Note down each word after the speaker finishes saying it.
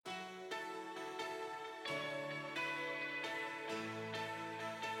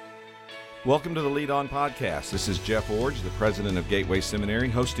Welcome to the Lead On Podcast. This is Jeff Orge, the president of Gateway Seminary,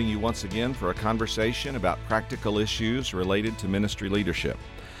 hosting you once again for a conversation about practical issues related to ministry leadership.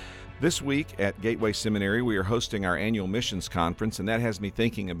 This week at Gateway Seminary, we are hosting our annual missions conference, and that has me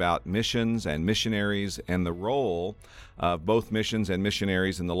thinking about missions and missionaries and the role of both missions and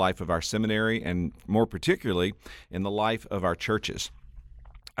missionaries in the life of our seminary and more particularly in the life of our churches.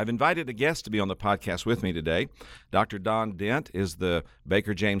 I've invited a guest to be on the podcast with me today. Dr. Don Dent is the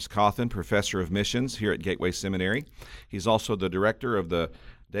Baker James Cawthon Professor of Missions here at Gateway Seminary. He's also the director of the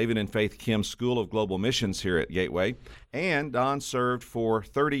David and Faith Kim School of Global Missions here at Gateway, and Don served for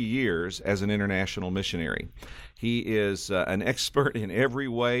 30 years as an international missionary. He is an expert in every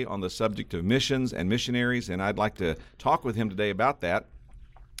way on the subject of missions and missionaries, and I'd like to talk with him today about that,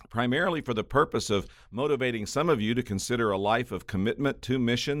 primarily for the purpose of motivating some of you to consider a life of commitment to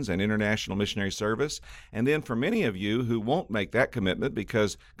missions and international missionary service, and then for many of you who won't make that commitment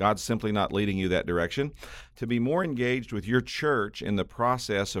because God's simply not leading you that direction, to be more engaged with your church in the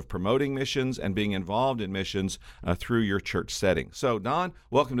process of promoting missions and being involved in missions through your church setting. So, Don,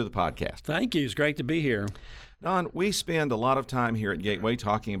 welcome to the podcast. Thank you. It's great to be here. Don, we spend a lot of time here at Gateway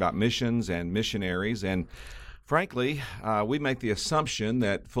talking about missions and missionaries, and frankly, we make the assumption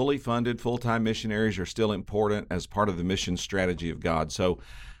that fully funded, full-time missionaries are still important as part of the mission strategy of God. So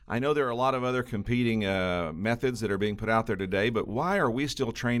I know there are a lot of other competing methods that are being put out there today, but why are we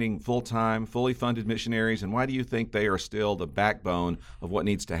still training full-time, fully funded missionaries, and why do you think they are still the backbone of what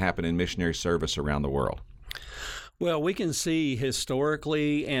needs to happen in missionary service around the world? Well, we can see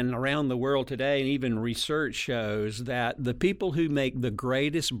historically and around the world today, and even research shows that the people who make the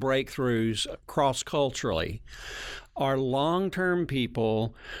greatest breakthroughs cross-culturally are long-term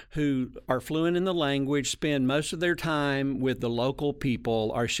people who are fluent in the language, spend most of their time with the local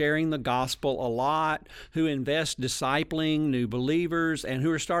people, are sharing the gospel a lot, who invest discipling new believers, and who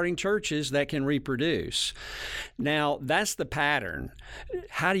are starting churches that can reproduce. Now, that's the pattern.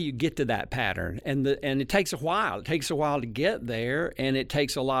 How do you get to that pattern? And it takes a while. It takes a while to get there, and it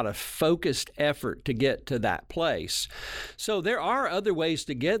takes a lot of focused effort to get to that place. So there are other ways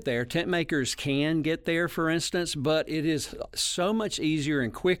to get there. Tent makers can get there, for instance, but it is so much easier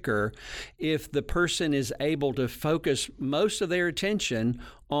and quicker if the person is able to focus most of their attention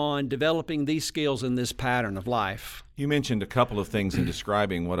on developing these skills in this pattern of life. You mentioned a couple of things in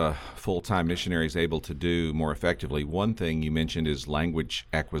describing what a full-time missionary is able to do more effectively. One thing you mentioned is language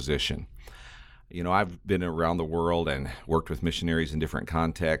acquisition. You know, I've been around the world and worked with missionaries in different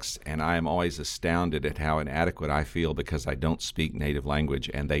contexts, and I am always astounded at how inadequate I feel because I don't speak native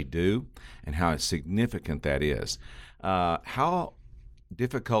language, and they do, and how significant that is. How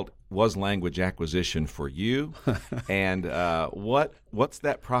difficult was language acquisition for you, and what's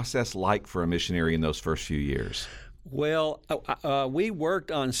that process like for a missionary in those first few years? Well, we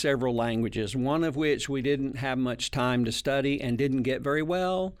worked on several languages, one of which we didn't have much time to study and didn't get very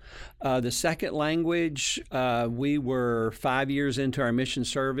well. The second language, we were 5 years into our mission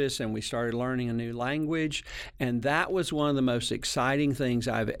service and we started learning a new language, and that was one of the most exciting things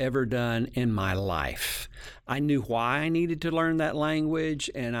I've ever done in my life. I knew why I needed to learn that language,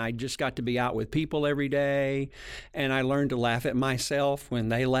 and I just got to be out with people every day, and I learned to laugh at myself when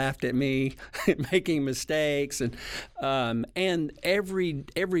they laughed at me making mistakes, and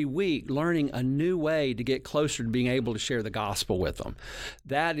every week learning a new way to get closer to being able to share the gospel with them.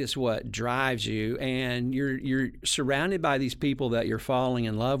 That is what drives you, and you're surrounded by these people that you're falling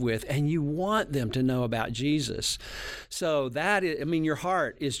in love with, and you want them to know about Jesus. So that is, your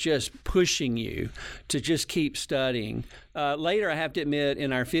heart is just pushing you to just keep studying. Later, I have to admit,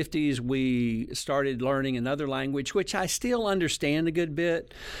 in our 50s, we started learning another language, which I still understand a good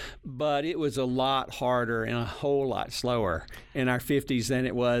bit, but it was a lot harder and a whole lot slower in our 50s than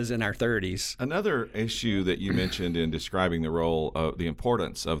it was in our 30s. Another issue that you mentioned in describing the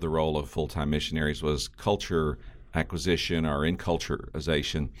importance of the role of full-time missionaries was culture acquisition or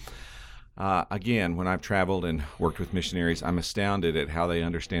enculturization. Again, when I've traveled and worked with missionaries, I'm astounded at how they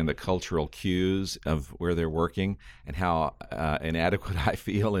understand the cultural cues of where they're working and how inadequate I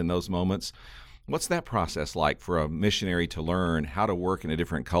feel in those moments. What's that process like for a missionary to learn how to work in a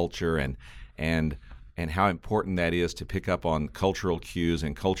different culture and how important that is to pick up on cultural cues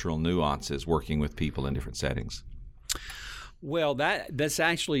and cultural nuances working with people in different settings? Well, that's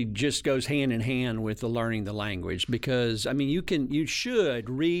actually just goes hand in hand with the learning the language, because I mean you should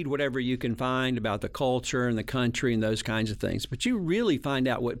read whatever you can find about the culture and the country and those kinds of things, but you really find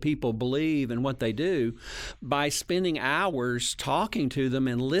out what people believe and what they do by spending hours talking to them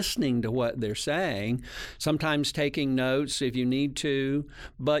and listening to what they're saying, sometimes taking notes if you need to,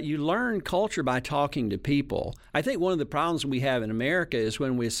 but you learn culture by talking to people. I think one of the problems we have in America is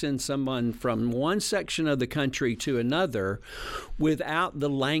when we send someone from one section of the country to another without the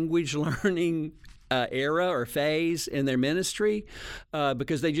language learning era or phase in their ministry,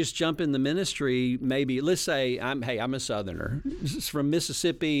 because they just jump in the ministry. Maybe let's say I'm a Southerner from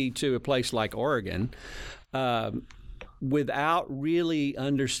Mississippi to a place like Oregon, without really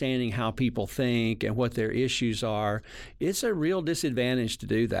understanding how people think and what their issues are. It's a real disadvantage to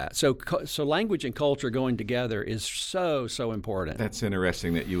do that. So language and culture going together is so important. That's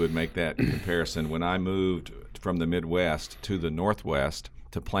interesting that you would make that comparison. When I moved from the Midwest to the Northwest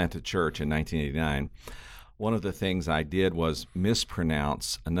to plant a church in 1989, one of the things I did was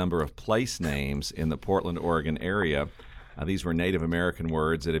mispronounce a number of place names in the Portland, Oregon area. These were Native American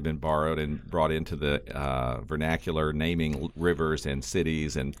words that had been borrowed and brought into the vernacular, naming rivers and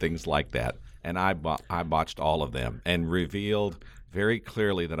cities and things like that. And I botched all of them and revealed very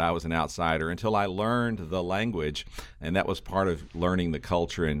clearly that I was an outsider until I learned the language, and that was part of learning the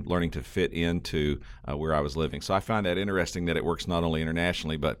culture and learning to fit into where I was living. So I find that interesting that it works not only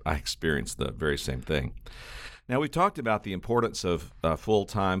internationally, but I experienced the very same thing. Now, we talked about the importance of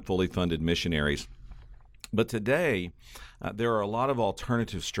full-time, fully funded missionaries. But today, there are a lot of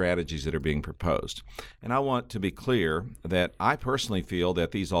alternative strategies that are being proposed. And I want to be clear that I personally feel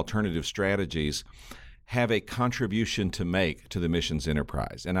that these alternative strategies have a contribution to make to the missions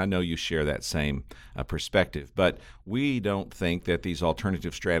enterprise. And I know you share that same perspective. But we don't think that these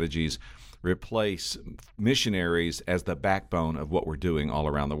alternative strategies replace missionaries as the backbone of what we're doing all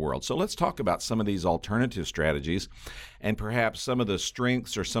around the world. So let's talk about some of these alternative strategies and perhaps some of the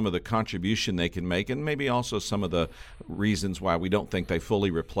strengths or some of the contribution they can make, and maybe also some of the reasons why we don't think they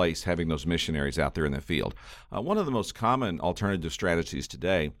fully replace having those missionaries out there in the field. One of the most common alternative strategies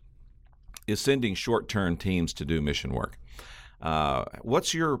today is sending short-term teams to do mission work.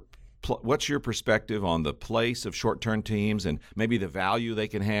 What's your perspective on the place of short-term teams and maybe the value they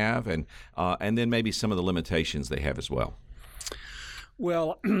can have, and then maybe some of the limitations they have as well?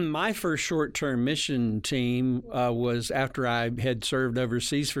 Well, my first short-term mission team was after I had served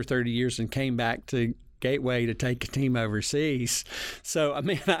overseas for 30 years and came back to Gateway to take a team overseas. So, I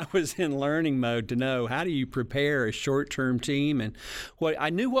mean, I was in learning mode to know how do you prepare a short-term team, and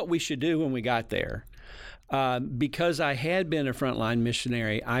I knew what we should do when we got there. Because I had been a frontline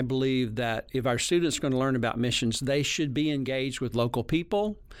missionary, I believe that if our students are going to learn about missions, they should be engaged with local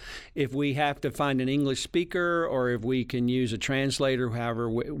people. If we have to find an English speaker or if we can use a translator, however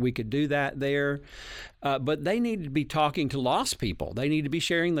we could do that there. But they need to be talking to lost people. They need to be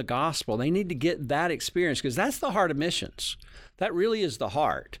sharing the gospel. They need to get that experience, because that's the heart of missions. That really is the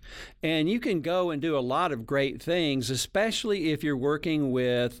heart. And you can go and do a lot of great things, especially if you're working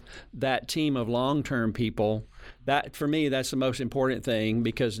with that team of long-term people. That, for me, that's the most important thing,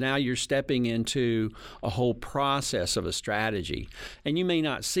 because now you're stepping into a whole process of a strategy. And you may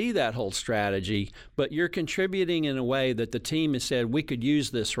not see that whole strategy, but you're contributing in a way that the team has said, we could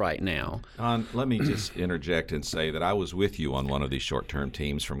use this right now. Let me just interject and say that I was with you on one of these short-term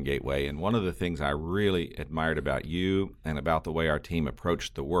teams from Gateway, and one of the things I really admired about you and about the way our team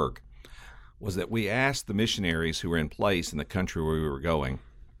approached the work was that we asked the missionaries who were in place in the country where we were going,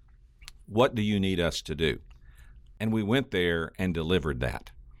 what do you need us to do? And we went there and delivered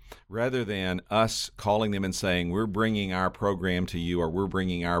that. Rather than us calling them and saying, we're bringing our program to you or we're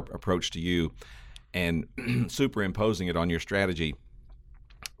bringing our approach to you and superimposing it on your strategy,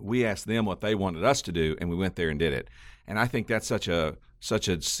 we asked them what they wanted us to do, and we went there and did it. And I think that's such a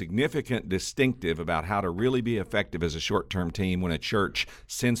significant distinctive about how to really be effective as a short-term team when a church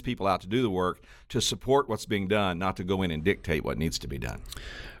sends people out to do the work, to support what's being done, not to go in and dictate what needs to be done.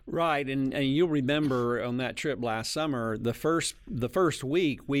 Right, and you'll remember on that trip last summer, the first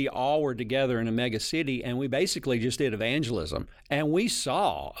week, we all were together in a mega city, and we basically just did evangelism. And we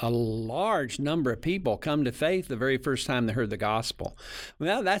saw a large number of people come to faith the very first time they heard the gospel.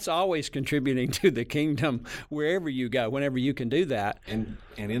 Well, that's always contributing to the kingdom wherever you go, whenever you can do that. And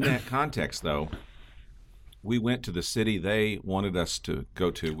in that context, though, we went to the city they wanted us to go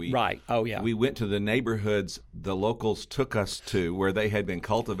to. Right. Oh, yeah. We went to the neighborhoods the locals took us to, where they had been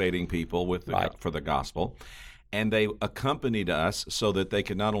cultivating people for the gospel. And they accompanied us so that they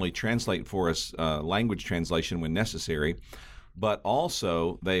could not only translate for us language translation when necessary, but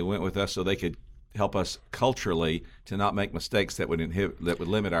also they went with us so they could help us culturally to not make mistakes that would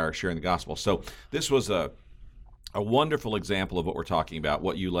limit our sharing the gospel. So this was a wonderful example of what we're talking about,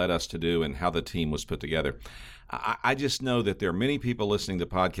 what you led us to do, and how the team was put together. I just know that there are many people listening to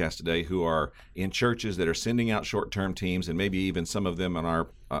the podcast today who are in churches that are sending out short-term teams, and maybe even some of them on our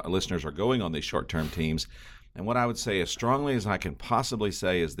listeners are going on these short-term teams. And what I would say as strongly as I can possibly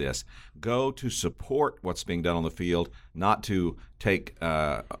say is this: go to support what's being done on the field, not to take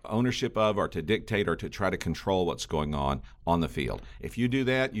ownership of or to dictate or to try to control what's going on the field. If you do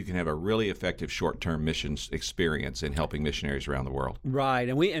that, you can have a really effective short-term missions experience in helping missionaries around the world. Right,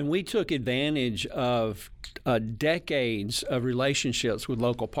 and we took advantage of decades of relationships with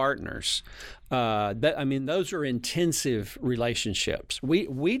local partners. Those are intensive relationships.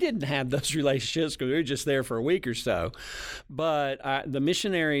 We didn't have those relationships because we were just there for a week or so. But the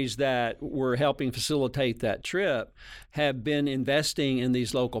missionaries that were helping facilitate that trip have been investing in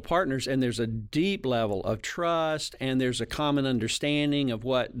these local partners, and there's a deep level of trust, and there's a common understanding of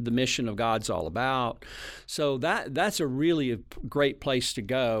what the mission of God's all about. So that's a really great place to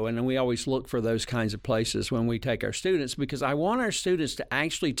go, and we always look for those kinds of places when we take our students, because I want our students to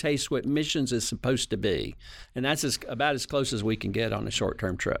actually taste what missions is supposed to be, and that's about as close as we can get on a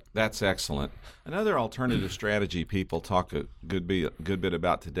short-term trip. That's excellent. Another alternative strategy people talk a good bit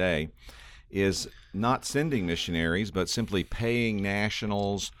about today is not sending missionaries, but simply paying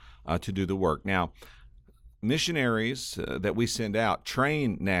nationals to do the work. Now, missionaries that we send out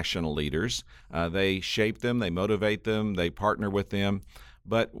train national leaders. They shape them, they motivate them, they partner with them.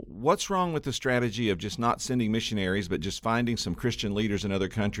 But what's wrong with the strategy of just not sending missionaries, but just finding some Christian leaders in other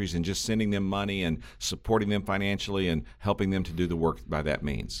countries and just sending them money and supporting them financially and helping them to do the work by that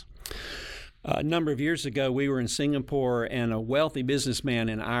means? A number of years ago, we were in Singapore, and a wealthy businessman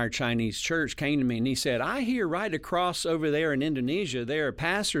in our Chinese church came to me, and he said, I hear right across over there in Indonesia, there are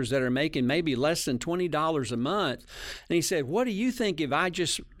pastors that are making maybe less than $20 a month. And he said, what do you think if I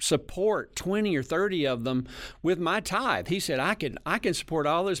just support 20 or 30 of them with my tithe? He said, I can support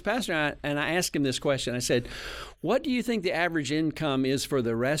all those pastors. And I asked him this question. I said, what do you think the average income is for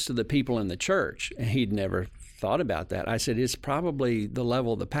the rest of the people in the church? And he'd never thought about that. I said, it's probably the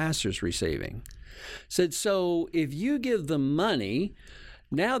level the pastor's receiving. Said, so if you give them money,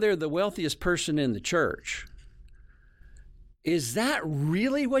 now they're the wealthiest person in the church. Is that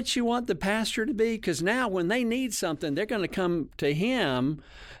really what you want the pastor to be? Because now when they need something, they're going to come to him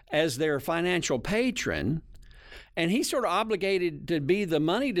as their financial patron. And he's sort of obligated to be the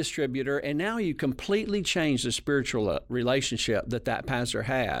money distributor, and now you completely change the spiritual relationship that pastor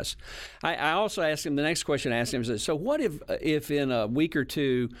has. I also asked him, the next question I asked him is, so what if in a week or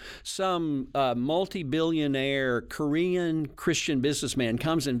two some multi-billionaire Korean Christian businessman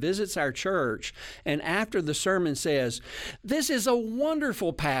comes and visits our church, and after the sermon says, this is a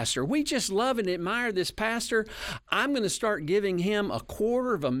wonderful pastor, we just love and admire this pastor, I'm going to start giving him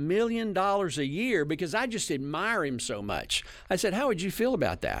 $250,000 a year because I just admire him so much. I said, how would you feel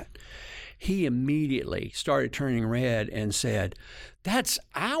about that? He immediately started turning red and said, that's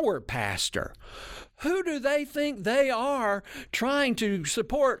our pastor. Who do they think they are trying to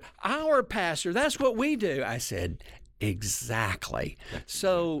support our pastor? That's what we do. I said, exactly.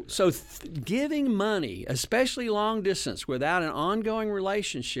 So giving money, especially long distance, without an ongoing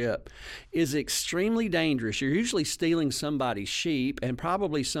relationship is extremely dangerous. You're usually stealing somebody's sheep and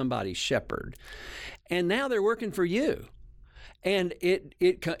probably somebody's shepherd. And now they're working for you. And it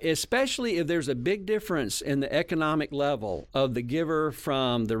especially if there's a big difference in the economic level of the giver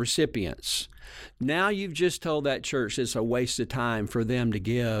from the recipients. Now you've just told that church it's a waste of time for them to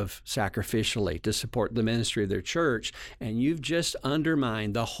give sacrificially to support the ministry of their church, and you've just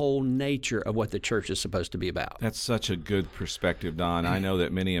undermined the whole nature of what the church is supposed to be about. That's such a good perspective, Don. I know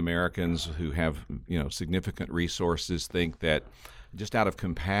that many Americans who have significant resources think that just out of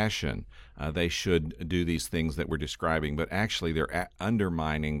compassion, they should do these things that we're describing, but actually they're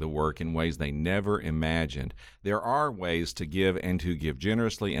undermining the work in ways they never imagined. There are ways to give and to give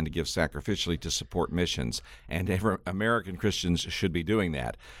generously and to give sacrificially to support missions, and American Christians should be doing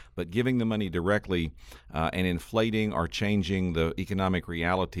that. But giving the money directly and inflating or changing the economic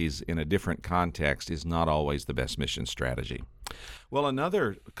realities in a different context is not always the best mission strategy. Well,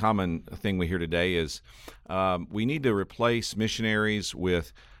 another common thing we hear today is we need to replace missionaries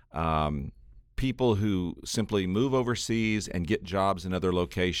with people who simply move overseas and get jobs in other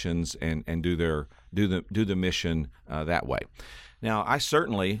locations and do the mission that way. Now, I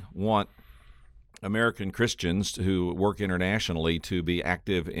certainly want American Christians who work internationally to be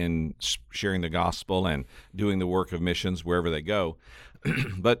active in sharing the gospel and doing the work of missions wherever they go.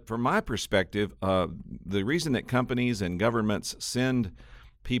 But from my perspective, the reason that companies and governments send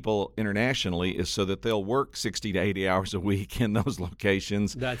people internationally is so that they'll work 60 to 80 hours a week in those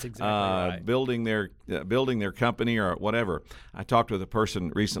locations. That's exactly right. Building their company or whatever. I talked with a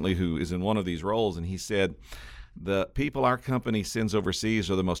person recently who is in one of these roles, and he said, the people our company sends overseas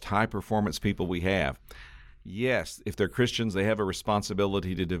are the most high-performance people we have. Yes, if they're Christians, they have a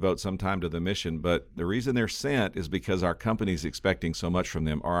responsibility to devote some time to the mission, but the reason they're sent is because our company is expecting so much from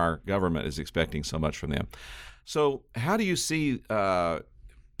them, or our government is expecting so much from them. So how do you see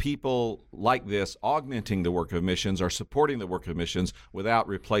people like this augmenting the work of missions or supporting the work of missions without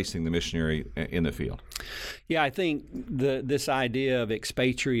replacing the missionary in the field? Yeah, I think this idea of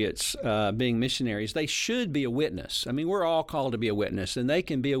expatriates being missionaries, they should be a witness. I mean, we're all called to be a witness, and they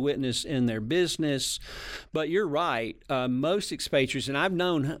can be a witness in their business. But you're right. Most expatriates, and I've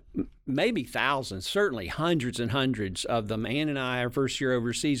known maybe thousands, certainly hundreds and hundreds of them. Ann and I, our first year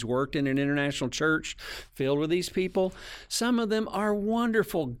overseas, worked in an international church filled with these people. Some of them are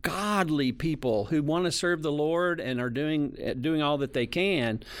wonderful, godly people who want to serve the Lord and are doing all that they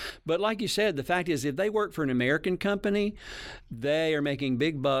can. But like you said, the fact is, if they work for an American company, they are making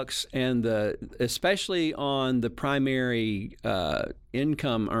big bucks, and especially on the primary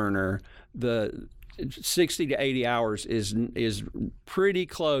income earner, the 60 to 80 hours is pretty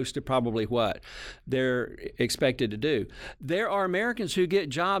close to probably what they're expected to do. There are Americans who get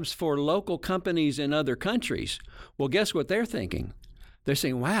jobs for local companies in other countries. Well, guess what they're thinking? They're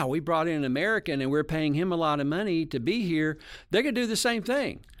saying, wow, we brought in an American and we're paying him a lot of money to be here. They're going to do the same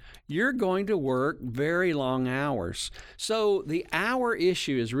thing. You're going to work very long hours. So the hour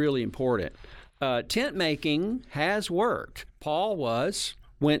issue is really important. Tent making has worked. Paul was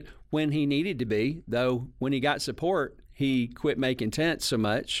when he needed to be, though when he got support, he quit making tents so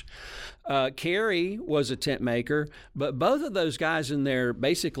much. Carey was a tent maker, but both of those guys in their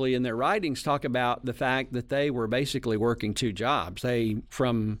writings talk about the fact that they were basically working two jobs. They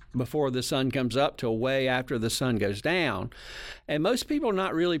from before the sun comes up till way after the sun goes down. And most people are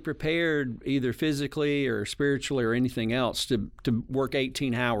not really prepared either physically or spiritually or anything else to work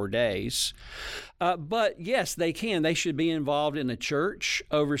 18-hour days. But yes, they can. They should be involved in a church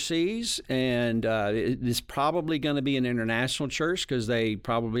overseas, and it is probably going to be an international church because they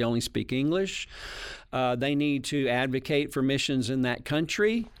probably only speak English. They need to advocate for missions in that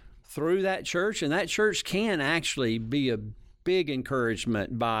country through that church, and that church can actually be a big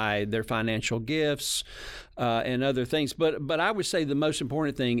encouragement by their financial gifts and other things. But I would say the most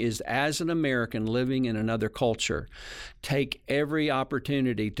important thing is, as an American living in another culture, take every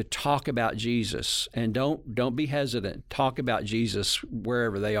opportunity to talk about Jesus, and don't be hesitant. Talk about Jesus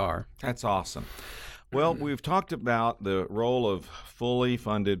wherever they are. That's awesome. Well, we've talked about the role of fully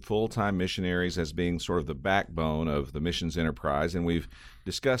funded, full-time missionaries as being sort of the backbone of the missions enterprise, and we've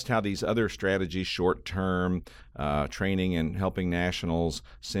discussed how these other strategies, short-term training and helping nationals,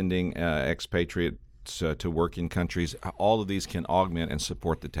 sending expatriates to work in countries, all of these can augment and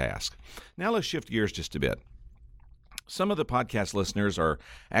support the task. Now let's shift gears just a bit. Some of the podcast listeners are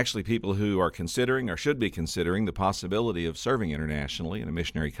actually people who are considering or should be considering the possibility of serving internationally in a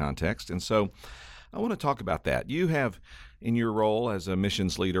missionary context, and so I want to talk about that. You have, in your role as a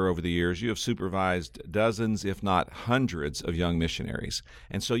missions leader over the years, you have supervised dozens, if not hundreds, of young missionaries.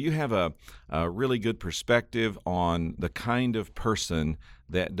 And so you have a really good perspective on the kind of person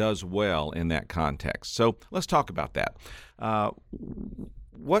that does well in that context. So let's talk about that.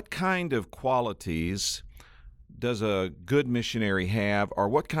 What kind of qualities does a good missionary have, or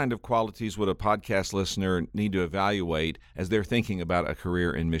what kind of qualities would a podcast listener need to evaluate as they're thinking about a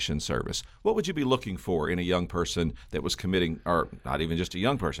career in mission service? What would you be looking for in a young person that was committing, or not even just a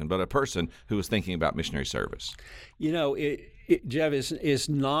young person, but a person who was thinking about missionary service? You know, Jeff, is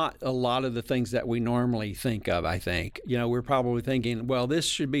not a lot of the things that we normally think of, I think. You know, we're probably thinking, well, this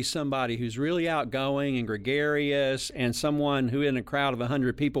should be somebody who's really outgoing and gregarious, and someone who in a crowd of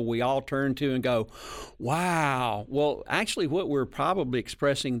 100 people we all turn to and go, wow. Well, actually what we're probably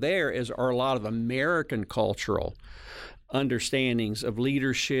expressing there are a lot of American cultural understandings of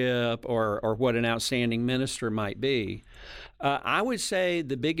leadership or what an outstanding minister might be. I would say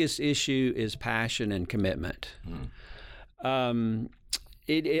the biggest issue is passion and commitment. I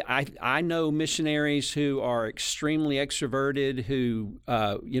know missionaries who are extremely extroverted, who,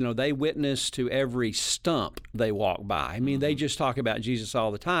 they witness to every stump they walk by. I mean, they just talk about Jesus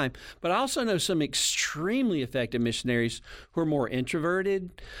all the time. But I also know some extremely effective missionaries who are more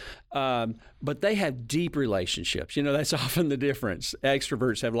introverted, but they have deep relationships. You know, that's often the difference.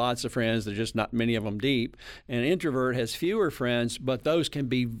 Extroverts have lots of friends. They're just not many of them deep. And an introvert has fewer friends, but those can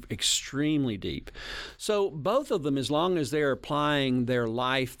be extremely deep. So both of them, as long as they're applying their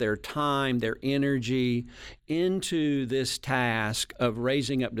life, their time, their energy into this task of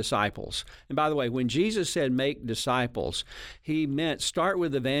raising up disciples. And by the way, when Jesus said make disciples, he meant start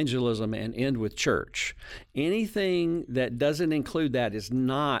with evangelism and end with church. Anything that doesn't include that is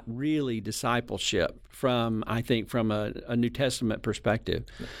not really discipleship from a New Testament perspective.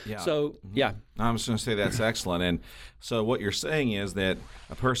 Yeah. So, yeah. I was going to say that's excellent. And so what you're saying is that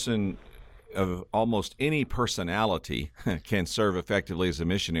a person of almost any personality can serve effectively as a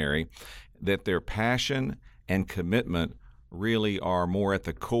missionary, that their passion and commitment really are more at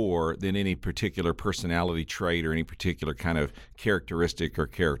the core than any particular personality trait or any particular kind of characteristic or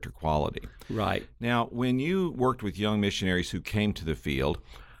character quality. Right. Now, when you worked with young missionaries who came to the field,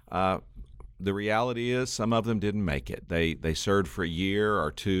 the reality is some of them didn't make it. They served for a year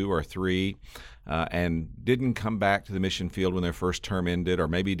or two or three and didn't come back to the mission field when their first term ended, or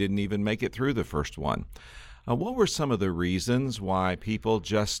maybe didn't even make it through the first one. What were some of the reasons why people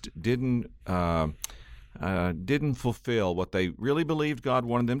just didn't fulfill what they really believed God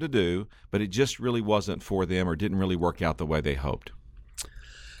wanted them to do, but it just really wasn't for them or didn't really work out the way they hoped?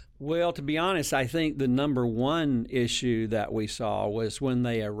 Well, to be honest, I think the number one issue that we saw was when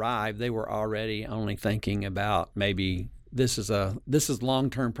they arrived, they were already only thinking about maybe this is a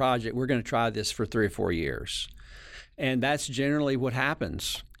long-term project. We're going to try this for 3 or 4 years. And that's generally what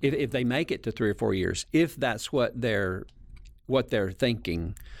happens if they make it to 3 or 4 years, if that's what they're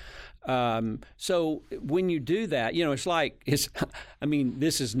thinking. So when you do that,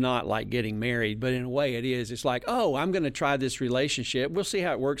 this is not like getting married, but in a way it is. It's like, oh, I'm going to try this relationship. We'll see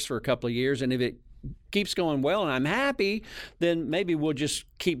how it works for a couple of years. And if it keeps going well and I'm happy, then maybe we'll just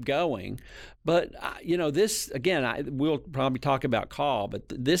keep going. But, this, again, we'll probably talk about call, but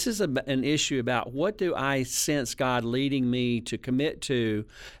this is an issue about what do I sense God leading me to commit to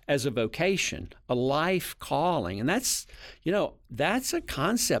as a vocation, a life calling. And that's a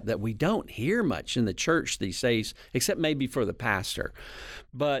concept that we don't hear much in the church these days, except maybe for the pastor.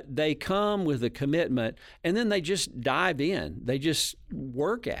 But they come with a commitment, and then they just dive in. They just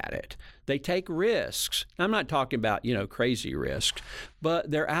work at it. They take risks. I'm not talking about, crazy risks,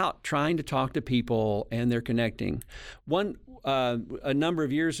 but they're out trying to talk to people, and they're connecting. A number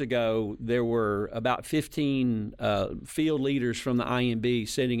of years ago, there were about 15 field leaders from the IMB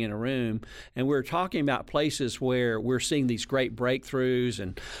sitting in a room, and we were talking about places where we're seeing these great breakthroughs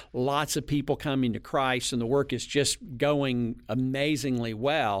and lots of people coming to Christ, and the work is just going amazingly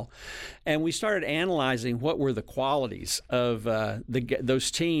well. And we started analyzing what were the qualities of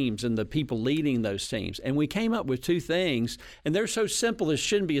those teams and the people leading those teams. And we came up with 2 things, and they're so simple this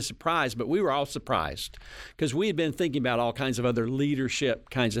shouldn't be a surprise, but we were all surprised because we had been thinking about all kinds of other leadership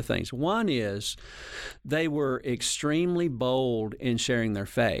kinds of things. One is they were extremely bold in sharing their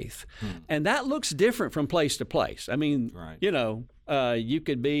faith. And that looks different from place to place. I mean, right. You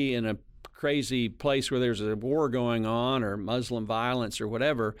could be in a crazy place where there's a war going on or Muslim violence or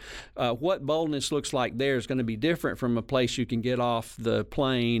whatever. What boldness looks like there is going to be different from a place you can get off the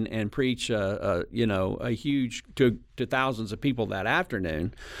plane and preach a huge to thousands of people that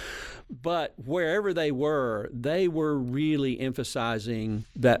afternoon. But wherever they were really emphasizing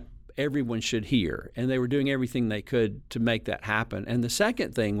that everyone should hear, and they were doing everything they could to make that happen. And the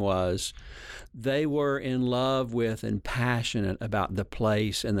second thing was they were in love with and passionate about the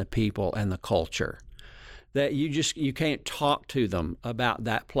place and the people and the culture. That you can't talk to them about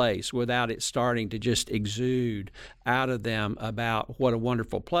that place without it starting to just exude out of them about what a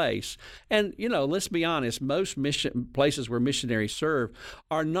wonderful place. And, let's be honest, most places where missionaries serve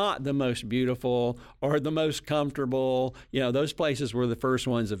are not the most beautiful or the most comfortable. Those places were the first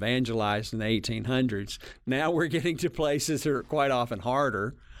ones evangelized in the 1800s. Now we're getting to places that are quite often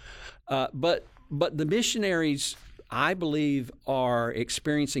harder. But the missionaries, I believe, are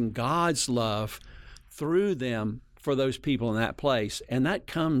experiencing God's love through them for those people in that place, and that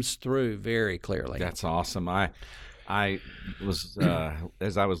comes through very clearly. That's awesome. I was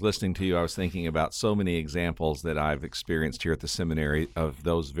as I was listening to you, I was thinking about so many examples that I've experienced here at the seminary of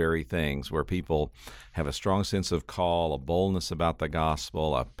those very things, where people have a strong sense of call, a boldness about the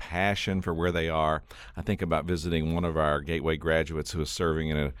gospel, a passion for where they are. I think about visiting one of our Gateway graduates who was serving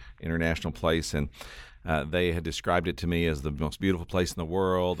in an international place, and they had described it to me as the most beautiful place in the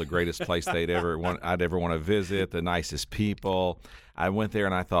world, the greatest place I'd ever want to visit, the nicest people. I went there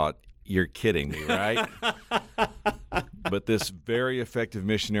and I thought, you're kidding me, right? But this very effective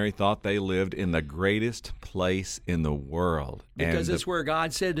missionary thought they lived in the greatest place in the world. Because it's where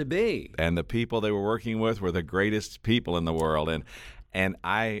God said to be. And the people they were working with were the greatest people in the world. And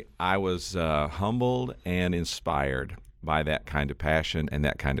I was humbled and inspired by that kind of passion and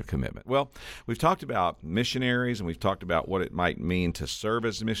that kind of commitment. Well, we've talked about missionaries and we've talked about what it might mean to serve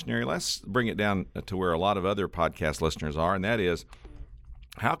as a missionary. Let's bring it down to where a lot of other podcast listeners are, and that is,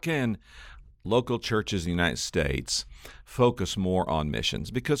 how can local churches in the United States focus more on missions?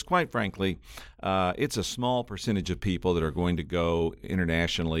 Because quite frankly, it's a small percentage of people that are going to go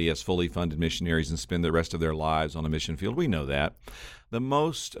internationally as fully funded missionaries and spend the rest of their lives on a mission field. We know that. The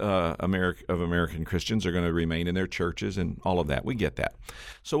most American Christians are going to remain in their churches and all of that. We get that.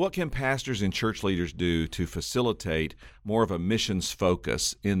 So what can pastors and church leaders do to facilitate more of a missions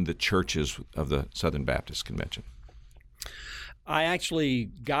focus in the churches of the Southern Baptist Convention? I actually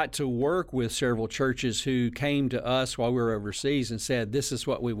got to work with several churches who came to us while we were overseas and said, this is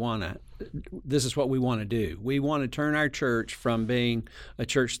what we want to do. We want to turn our church from being a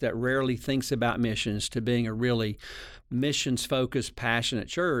church that rarely thinks about missions to being a really missions-focused, passionate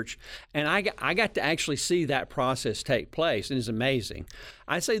church. And I got to actually see that process take place, and it's amazing.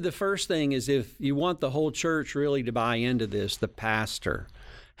 I say the first thing is, if you want the whole church really to buy into this, the pastor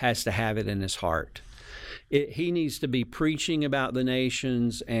has to have it in his heart. He needs to be preaching about the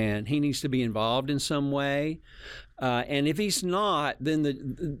nations, and he needs to be involved in some way. And if he's not,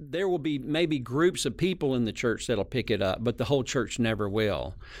 then there will be maybe groups of people in the church that'll pick it up, but the whole church never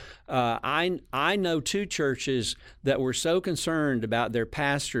will. I know two churches that were so concerned about their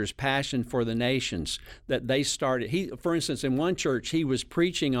pastor's passion for the nations that they started. For instance, in one church, he was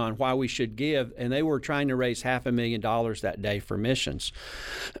preaching on why we should give, and they were trying to raise $500,000 that day for missions.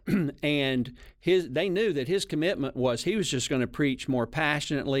 And they knew that his commitment was he was just going to preach more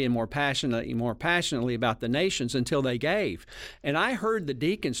passionately and more passionately about the nations until they gave. And I heard the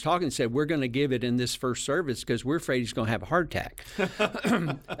deacons talking and said, we're going to give it in this first service because we're afraid he's going to have a heart attack.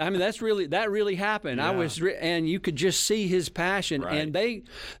 I mean, that really happened. Yeah. And you could just see his passion, right. And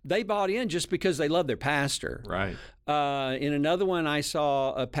they bought in just because they love their pastor. Right. In another one, I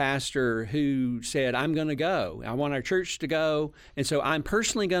saw a pastor who said, I'm going to go. I want our church to go, and so I'm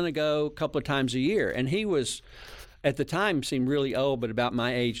personally going to go a couple of times a year. And he was, at the time, seemed really old, but about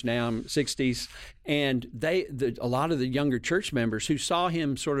my age now, I'm 60s. And a lot of the younger church members who saw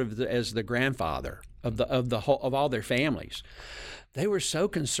him sort of as the grandfather of all their families, they were so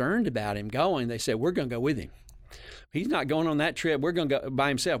concerned about him going. They said, we're going to go with him. He's not going on that trip. We're going to go by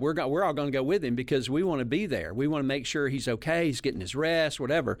himself. We're all going to go with him because we want to be there. We want to make sure he's okay, he's getting his rest,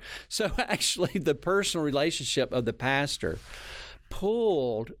 whatever. So actually, the personal relationship of the pastor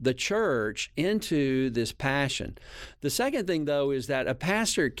pulled the church into this passion. The second thing, though, is that a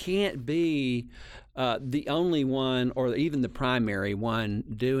pastor can't be the only one or even the primary one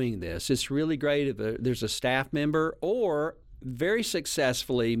doing this. It's really great if there's a staff member, or very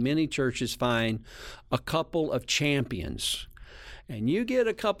successfully, many churches find a couple of champions. And you get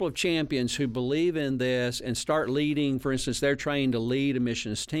a couple of champions who believe in this and start leading. For instance, they're trained to lead a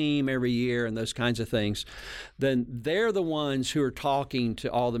missions team every year and those kinds of things. Then they're the ones who are talking to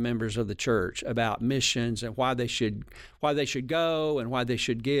all the members of the church about missions and why they should go and why they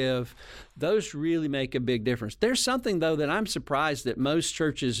should give. Those really make a big difference. There's something, though, that I'm surprised that most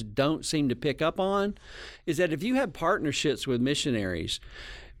churches don't seem to pick up on, is that if you have partnerships with missionaries,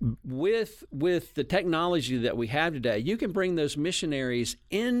 with the technology that we have today, you can bring those missionaries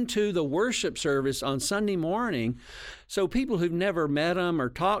into the worship service on Sunday morning, so people who've never met them or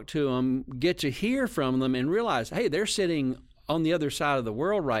talked to them get to hear from them and realize, hey, they're sitting on the other side of the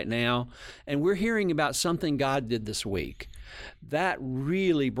world right now, and we're hearing about something God did this week. That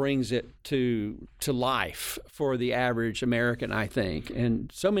really brings it to life for the average American, I think,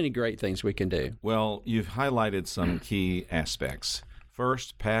 and so many great things we can do. Well, you've highlighted some key aspects.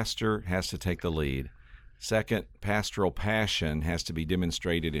 First, pastor has to take the lead. Second, pastoral passion has to be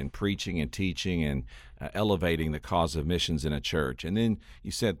demonstrated in preaching and teaching and elevating the cause of missions in a church. And then you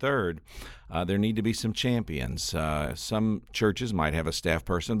said third, there need to be some champions. Some churches might have a staff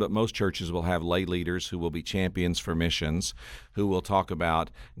person, but most churches will have lay leaders who will be champions for missions, who will talk about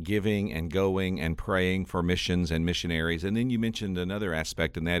giving and going and praying for missions and missionaries. And then you mentioned another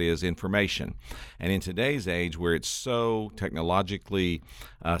aspect, and that is information. And in today's age, where it's so technologically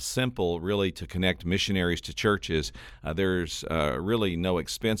simple, really, to connect missionaries to churches, there's really no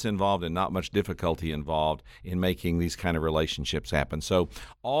expense involved and not much difficulty involved in making these kind of relationships happen. So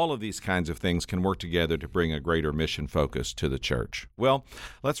all of these kinds of things can work together to bring a greater mission focus to the church. Well,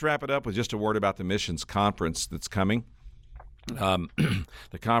 let's wrap it up with just a word about the missions conference that's coming. The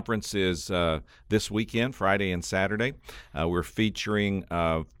conference is this weekend, Friday and Saturday. We're featuring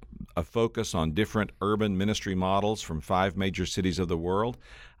a focus on different urban ministry models from 5 major cities of the world.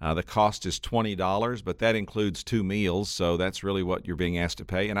 The cost is $20, but that includes 2 meals, so that's really what you're being asked to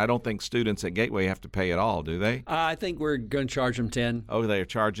pay. And I don't think students at Gateway have to pay at all, do they? I think we're going to charge them $10. Oh, they're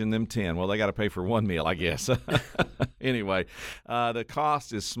charging them $10. Well, they got to pay for 1 meal, I guess. Anyway, the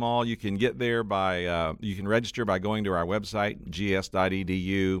cost is small. You can get there by you can register by going to our website,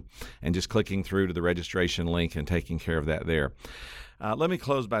 gs.edu, and just clicking through to the registration link and taking care of that there. Let me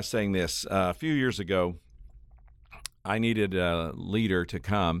close by saying this. A few years ago, I needed a leader to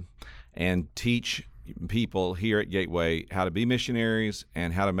come and teach people here at Gateway how to be missionaries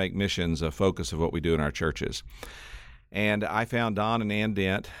and how to make missions a focus of what we do in our churches. And I found Don and Ann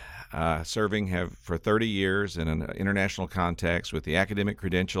Dent serving for 30 years in an international context with the academic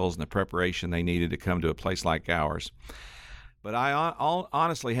credentials and the preparation they needed to come to a place like ours. But I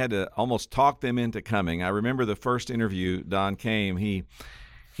honestly had to almost talk them into coming. I remember the first interview Don came.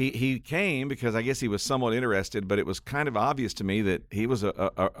 He came because I guess he was somewhat interested, but it was kind of obvious to me that he was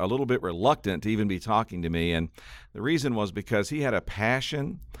a little bit reluctant to even be talking to me. And the reason was because he had a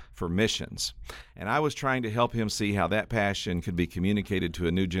passion for missions. And I was trying to help him see how that passion could be communicated to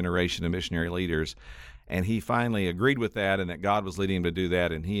a new generation of missionary leaders. And he finally agreed with that and that God was leading him to do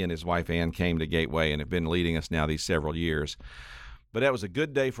that. And he and his wife, Ann, came to Gateway and have been leading us now these several years. But that was a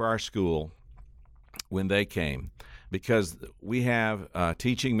good day for our school when they came, because we have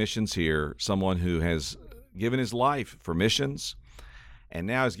teaching missions here, someone who has given his life for missions and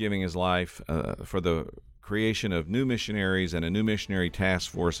now is giving his life for the creation of new missionaries and a new missionary task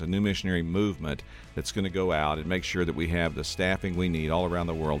force, a new missionary movement that's going to go out and make sure that we have the staffing we need all around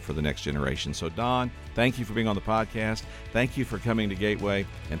the world for the next generation. So, Don, thank you for being on the podcast. Thank you for coming to Gateway,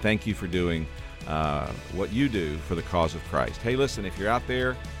 and thank you for doing what you do for the cause of Christ. Hey, listen, if you're out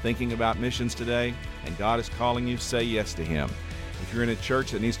there thinking about missions today and God is calling you, say yes to Him. If you're in a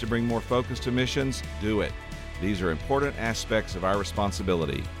church that needs to bring more focus to missions, do it. These are important aspects of our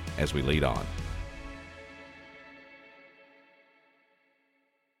responsibility as we lead on.